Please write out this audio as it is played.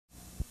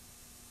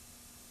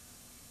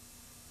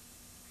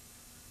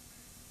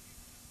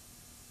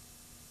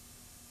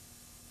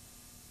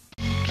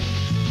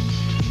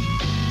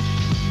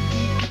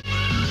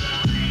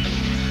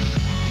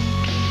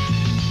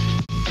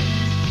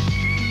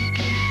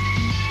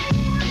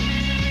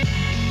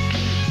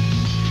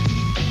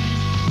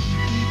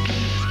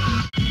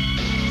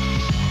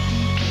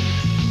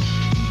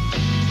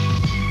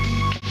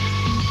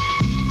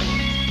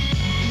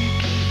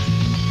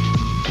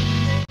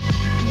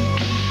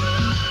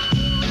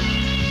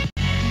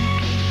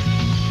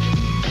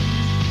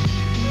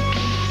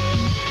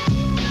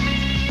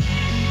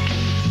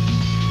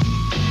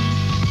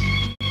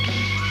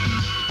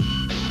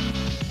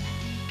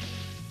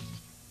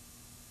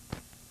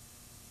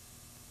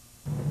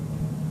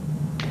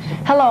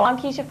Hello, I'm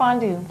Kisha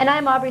Fondue. And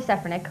I'm Aubrey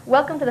Seffernick.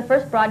 Welcome to the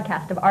first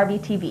broadcast of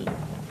RBTV.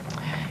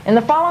 In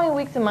the following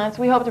weeks and months,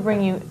 we hope to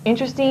bring you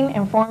interesting,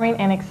 informing,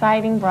 and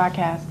exciting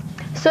broadcasts.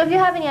 So if you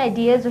have any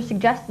ideas or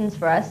suggestions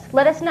for us,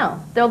 let us know.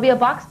 There will be a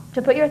box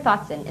to put your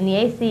thoughts in the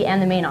AC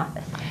and the main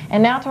office.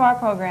 And now to our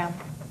program.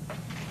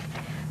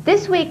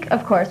 This week,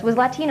 of course, was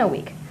Latino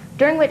Week,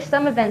 during which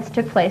some events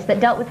took place that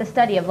dealt with the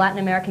study of Latin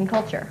American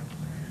culture.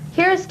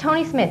 Here is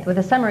Tony Smith with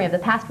a summary of the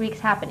past week's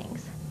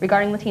happenings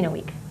regarding Latino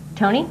Week.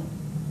 Tony?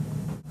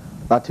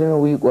 Latino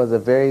Week was a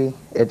very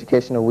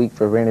educational week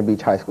for Rainier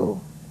Beach High School.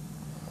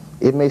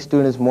 It made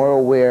students more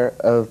aware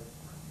of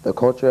the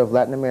culture of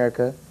Latin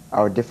America,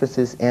 our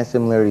differences and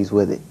similarities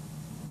with it.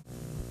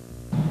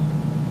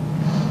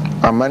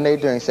 On Monday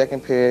during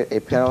second period, a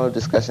panel of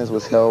discussions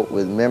was held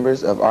with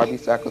members of RB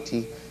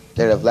faculty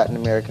that are of Latin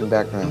American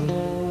background.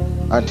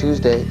 On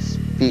Tuesday,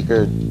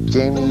 speaker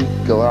Jamie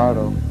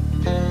Gallardo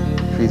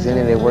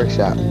presented a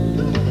workshop,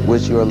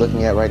 which you are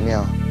looking at right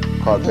now,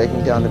 called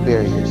Breaking Down the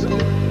Barriers,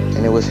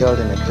 and it was held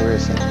in the Career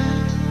Center.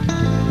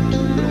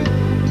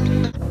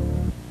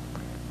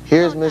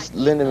 Here's Miss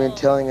Lindeman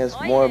telling us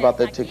more about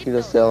the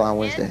taquito sale on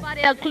Wednesday.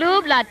 El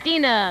Club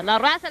Latina, La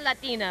Raza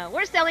Latina.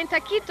 We're selling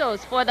taquitos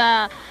for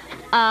the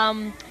La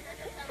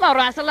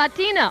Raza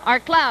Latina, our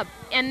club.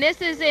 And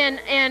this is in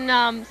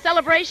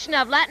celebration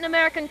of Latin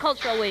American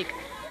Cultural Week.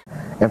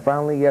 And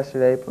finally,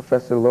 yesterday,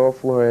 Professor Laurel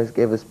Flores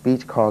gave a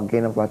speech called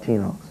Gain of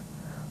Latinos.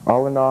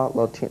 All in all,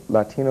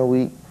 Latino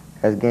Week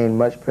has gained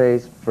much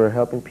praise for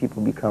helping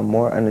people become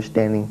more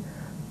understanding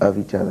of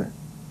each other.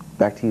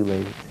 Back to you,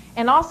 ladies.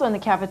 And also in the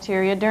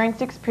cafeteria, during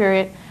sixth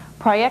period,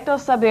 Proyecto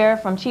Saber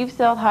from Chief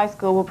Sealth High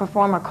School will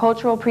perform a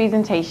cultural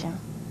presentation.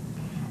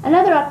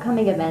 Another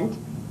upcoming event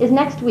is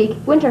next week,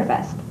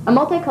 Winterfest, a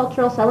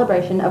multicultural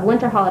celebration of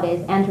winter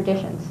holidays and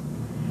traditions.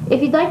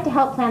 If you'd like to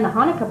help plan the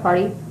Hanukkah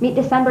party, meet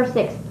December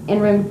 6th in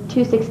room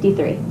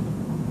 263.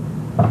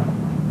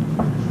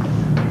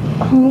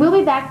 We'll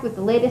be back with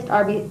the latest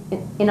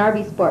in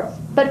RB Sports.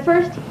 But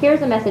first,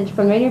 here's a message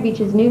from Rainier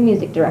Beach's new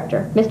music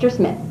director, Mr.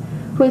 Smith,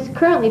 who is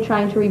currently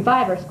trying to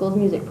revive our school's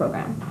music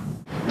program.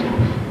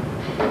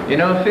 You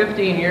know,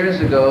 15 years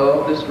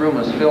ago, this room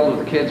was filled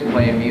with kids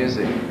playing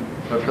music.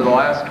 But for the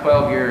last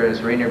 12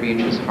 years, Rainier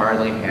Beach has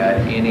hardly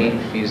had any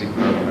music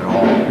program at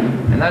all.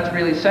 And that's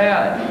really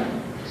sad.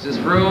 This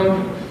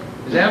room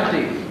is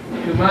empty,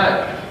 too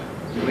much.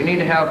 So we need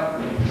to have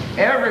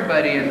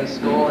everybody in the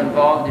school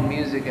involved in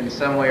music in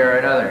some way or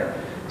another.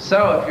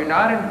 So if you're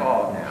not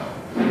involved now,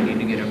 you need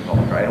to get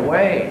involved right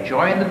away.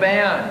 Join the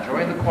band,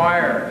 join the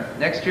choir.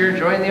 Next year,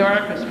 join the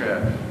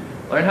orchestra.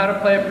 Learn how to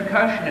play a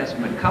percussion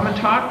instrument. Come and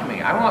talk to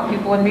me. I want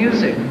people in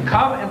music.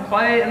 Come and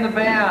play in the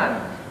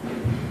band.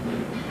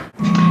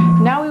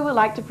 Now we would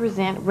like to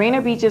present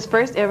Rainier Beach's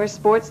first ever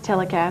sports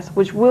telecast,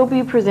 which will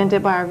be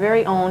presented by our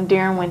very own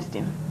Darren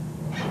Winston.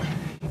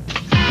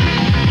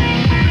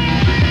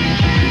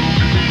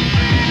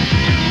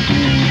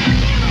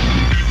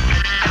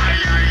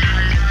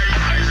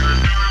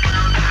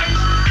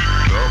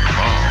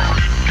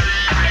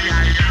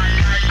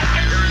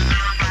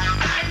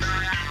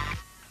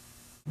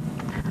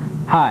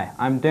 Hi,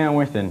 I'm Darren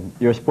Winston,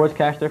 your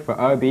sportscaster for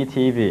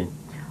RBTV.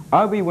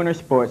 RB Winter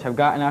Sports have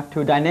gotten off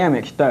to a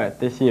dynamic start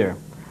this year.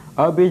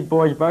 RB's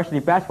boys varsity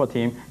basketball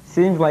team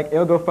seems like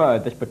it'll go far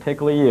this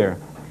particular year.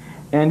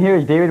 And here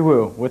is David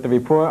Wu with a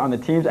report on the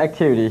team's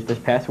activities this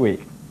past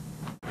week.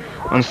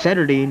 On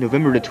Saturday,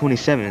 November the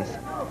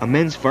 27th, a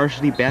men's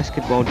varsity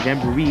basketball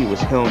jamboree was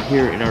held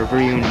here in our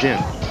very own gym.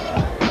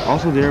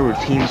 Also there were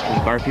teams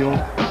from Garfield,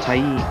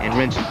 Tyee, and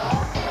Renton.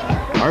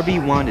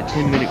 RB won the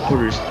 10-minute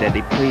quarters that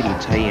they played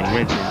with Tyee and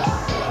Renton,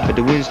 but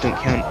the wins don't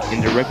count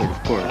in their record,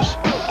 of course.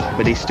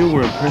 But they still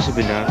were impressive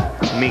enough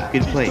to make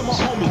good plays.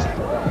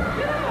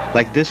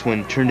 Like this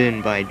one turned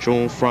in by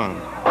Joel Fromm.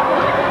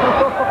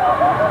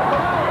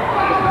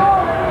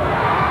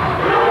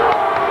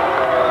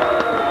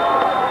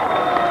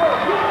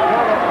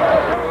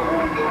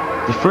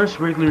 The first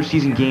regular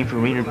season game for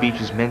Rainier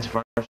Beach's men's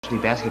varsity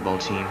basketball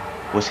team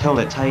was held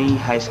at Tyee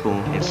High School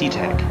in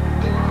SeaTac.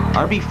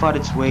 RB fought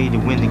its way to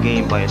win the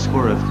game by a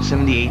score of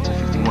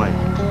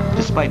 78-51,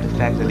 despite the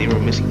fact that they were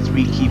missing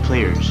 3 key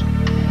players.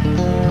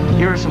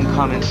 Here are some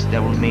comments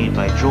that were made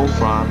by Joel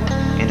Fromm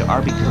and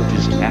RB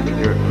coaches after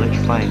their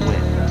electrifying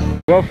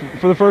win. Well,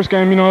 for the first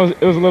game, you know,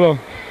 it was a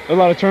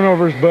lot of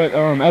turnovers, but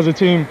as a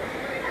team,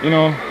 you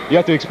know, you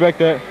have to expect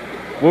that.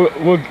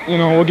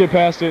 We'll get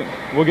past it.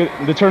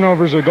 The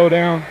turnovers will go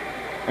down,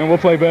 and we'll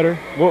play better.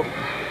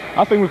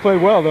 I think we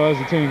played well though as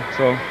a team,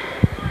 so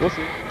we'll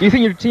see. Do you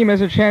think your team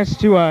has a chance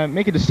to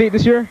make it to state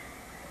this year?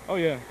 Oh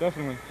yeah,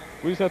 definitely.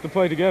 We just have to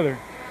play together.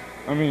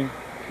 I mean,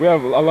 we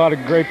have a lot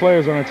of great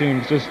players on our team.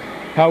 It's just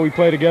how we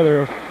play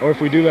together, or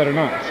if we do that or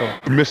not. So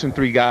we're missing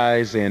 3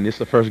 guys, and it's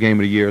the first game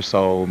of the year,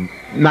 so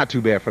not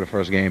too bad for the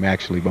first game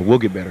actually, but we'll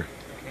get better.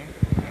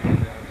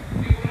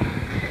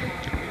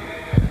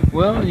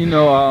 Well, you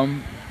know,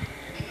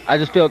 I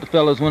just felt the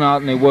fellas went out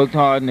and they worked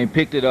hard and they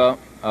picked it up.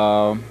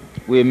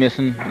 We're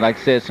missing, like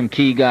I said, some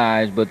key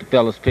guys, but the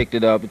fellas picked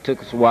it up. It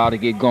took us a while to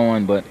get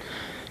going, but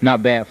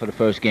not bad for the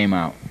first game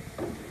out.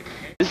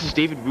 is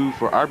David Wu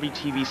for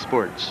RBTV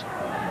Sports.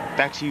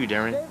 Back to you,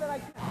 Darren.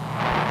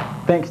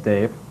 Thanks,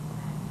 Dave.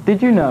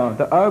 Did you know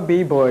the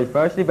RB boys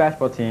varsity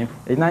basketball team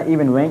is not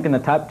even ranked in the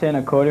top 10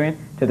 according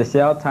to the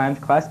Seattle Times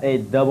Class A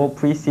double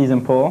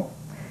preseason poll?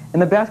 In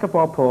the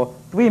basketball poll,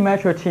 3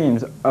 Metro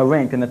teams are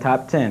ranked in the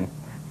top 10.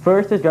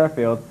 First is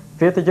Garfield,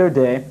 5th is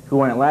O'Day, who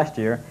won it last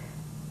year,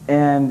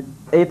 and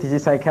 8th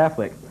is Eastside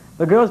Catholic.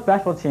 The girls'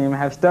 basketball team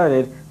have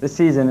started the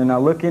season and are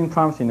looking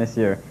promising this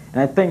year,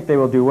 and I think they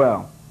will do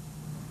well.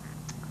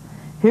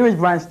 Here is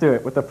Brian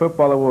Stewart with the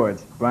football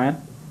awards. Brian?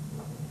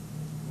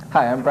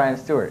 Hi, I'm Brian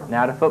Stewart.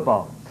 Now to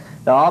football.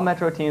 The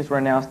all-Metro teams were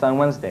announced on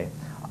Wednesday.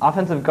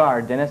 Offensive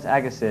guard Dennis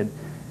Agassiz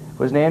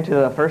was named to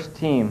the first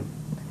team,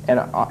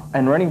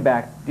 and running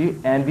back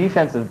and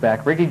defensive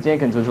back Ricky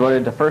Jenkins was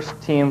voted to first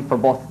team for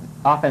both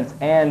offense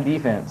and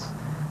defense.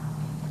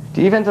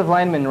 Defensive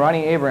lineman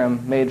Ronnie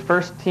Abram made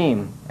first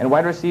team, and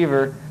wide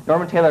receiver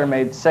Norman Taylor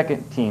made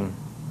second team.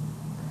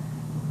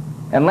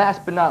 And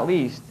last but not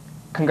least,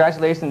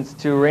 congratulations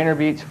to Rainier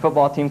Beach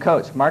football team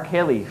coach Mark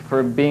Haley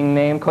for being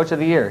named Coach of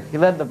the Year. He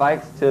led the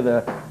Vikes to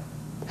the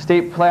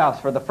state playoffs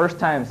for the first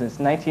time since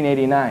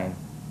 1989.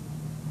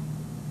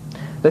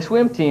 The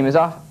swim team is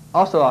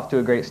also off to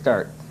a great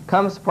start.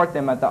 Come support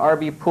them at the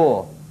RB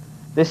pool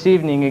this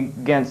evening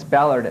against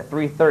Ballard at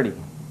 3:30.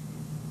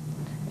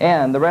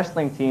 And the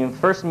wrestling team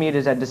first meet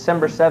is at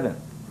December 7th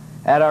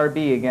at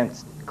RB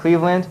against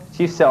Cleveland,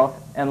 Chief Sealth,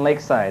 and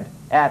Lakeside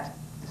at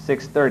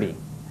 6:30.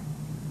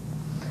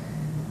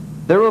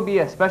 There will be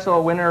a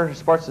special winter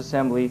sports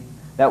assembly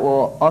that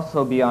will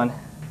also be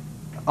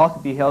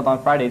held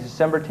on Friday,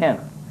 December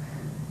 10th.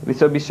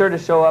 So be sure to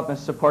show up and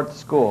support the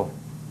school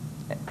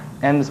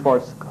and the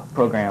sports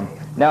program.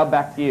 Now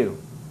back to you.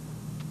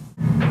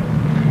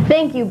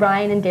 Thank you,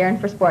 Brian and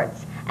Darren, for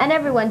sports. And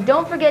everyone,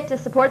 don't forget to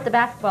support the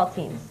basketball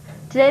teams.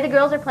 Today the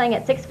girls are playing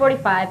at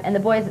 6:45 and the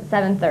boys at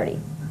 7:30,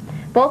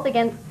 both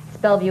against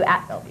Bellevue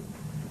at Bellevue.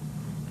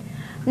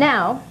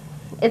 Now,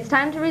 it's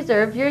time to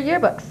reserve your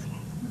yearbooks.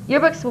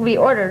 Yearbooks will be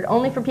ordered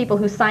only for people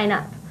who sign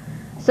up.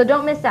 So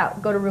don't miss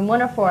out. Go to room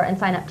 104 and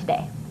sign up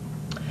today.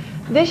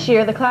 This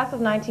year, the class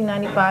of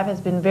 1995 has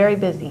been very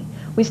busy.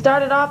 We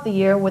started off the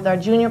year with our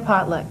junior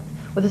potluck.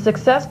 With a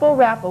successful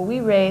raffle, we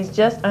raised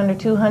just under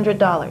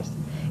 $200.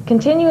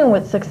 Continuing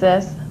with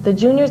success, the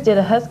juniors did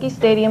a Husky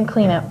Stadium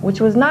cleanup,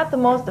 which was not the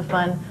most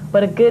fun,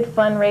 but a good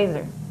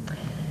fundraiser.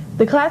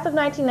 The class of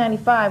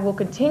 1995 will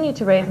continue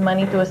to raise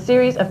money through a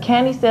series of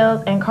candy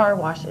sales and car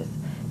washes.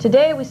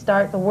 Today we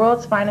start the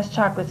world's finest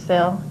chocolate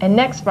sale, and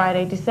next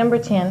Friday, December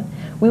 10,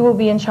 we will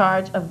be in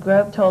charge of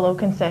Grub Tolo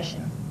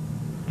concession.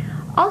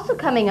 Also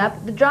coming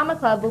up, the Drama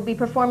Club will be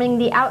performing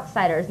The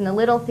Outsiders in the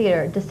Little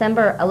Theater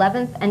December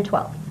 11th and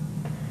 12th.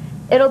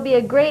 It'll be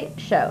a great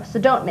show, so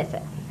don't miss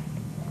it.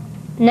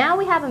 Now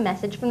we have a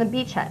message from the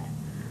Beach Hut,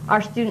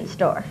 our student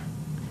store.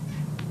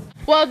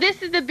 Well,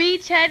 this is the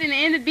Beach Hut, and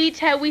in the Beach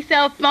Hut we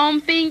sell foam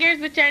fingers,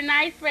 which are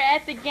nice for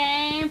at the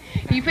game.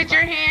 You put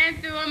your hands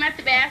through them at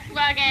the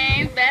basketball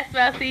games,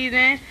 basketball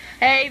season.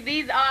 Hey,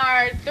 these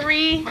are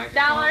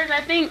 $3,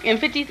 I think, and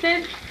 50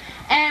 cents.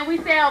 And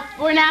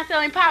we're now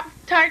selling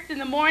Pop-Tarts in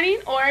the morning,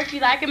 or if you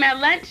like them at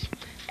lunch,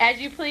 as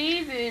you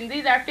please. And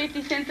these are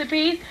 50 cents a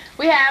piece.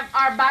 We have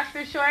our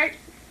boxer shorts,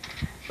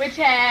 which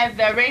have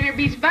the Rainier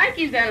Beach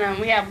Vikings on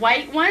them. We have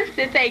white ones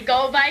that say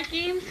Go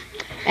Vikings,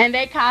 and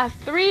they cost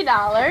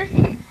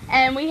 $3.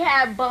 And we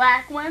have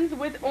black ones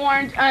with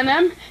orange on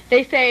them.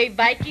 They say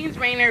Vikings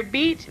Rainier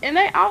Beach, and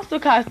they also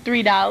cost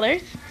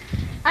 $3.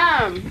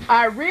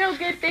 Our real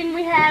good thing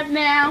we have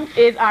now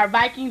is our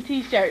Viking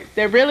t-shirts.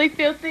 They're really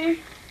filthy.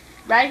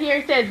 Right here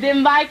it says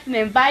Them Vikes and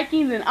then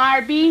Vikings and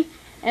RB,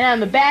 and on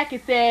the back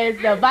it says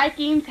the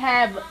Vikings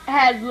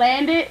has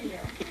landed.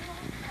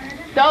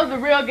 Those are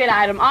real good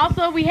items.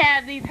 Also, we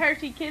have these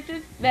Hershey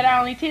Kisses that are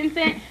only 10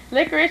 cents,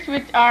 licorice,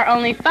 which are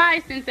only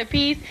 5 cents a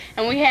piece,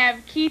 and we have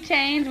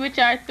keychains, which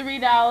are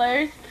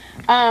 $3.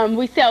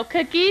 We sell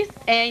cookies,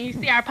 and you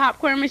see our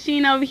popcorn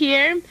machine over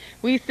here.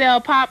 We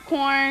sell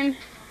popcorn.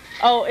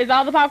 Oh, is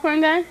all the popcorn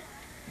gone?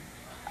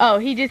 Oh,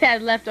 he just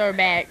has leftover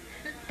bags.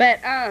 But,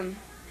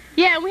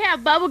 yeah, we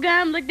have bubble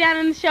gum. Look down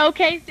in the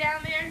showcase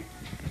down there.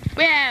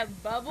 We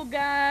have bubble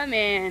gum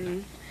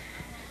and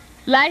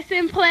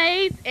license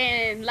plates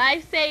and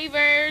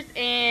lifesavers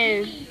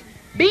and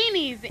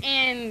beanies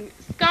and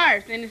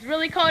scarves. And it's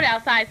really cold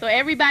outside, so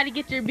everybody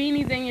get your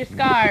beanies and your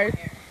scarves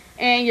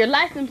and your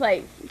license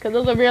plates, because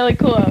those are really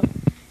cool.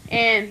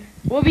 And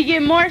we'll be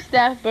getting more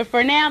stuff, but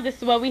for now, this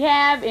is what we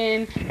have,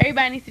 and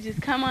everybody needs to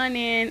just come on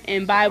in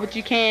and buy what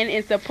you can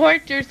and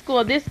support your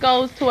school. This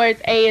goes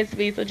towards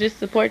ASB, so just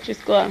support your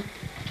school.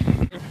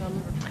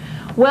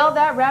 Well,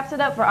 that wraps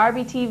it up for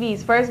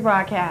RBTV's first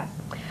broadcast.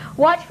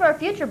 Watch for our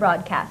future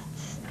broadcasts.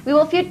 We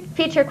will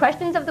feature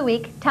questions of the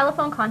week,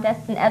 telephone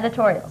contests, and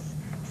editorials.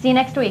 See you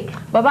next week.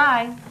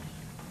 Bye-bye.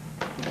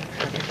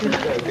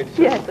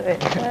 Yes.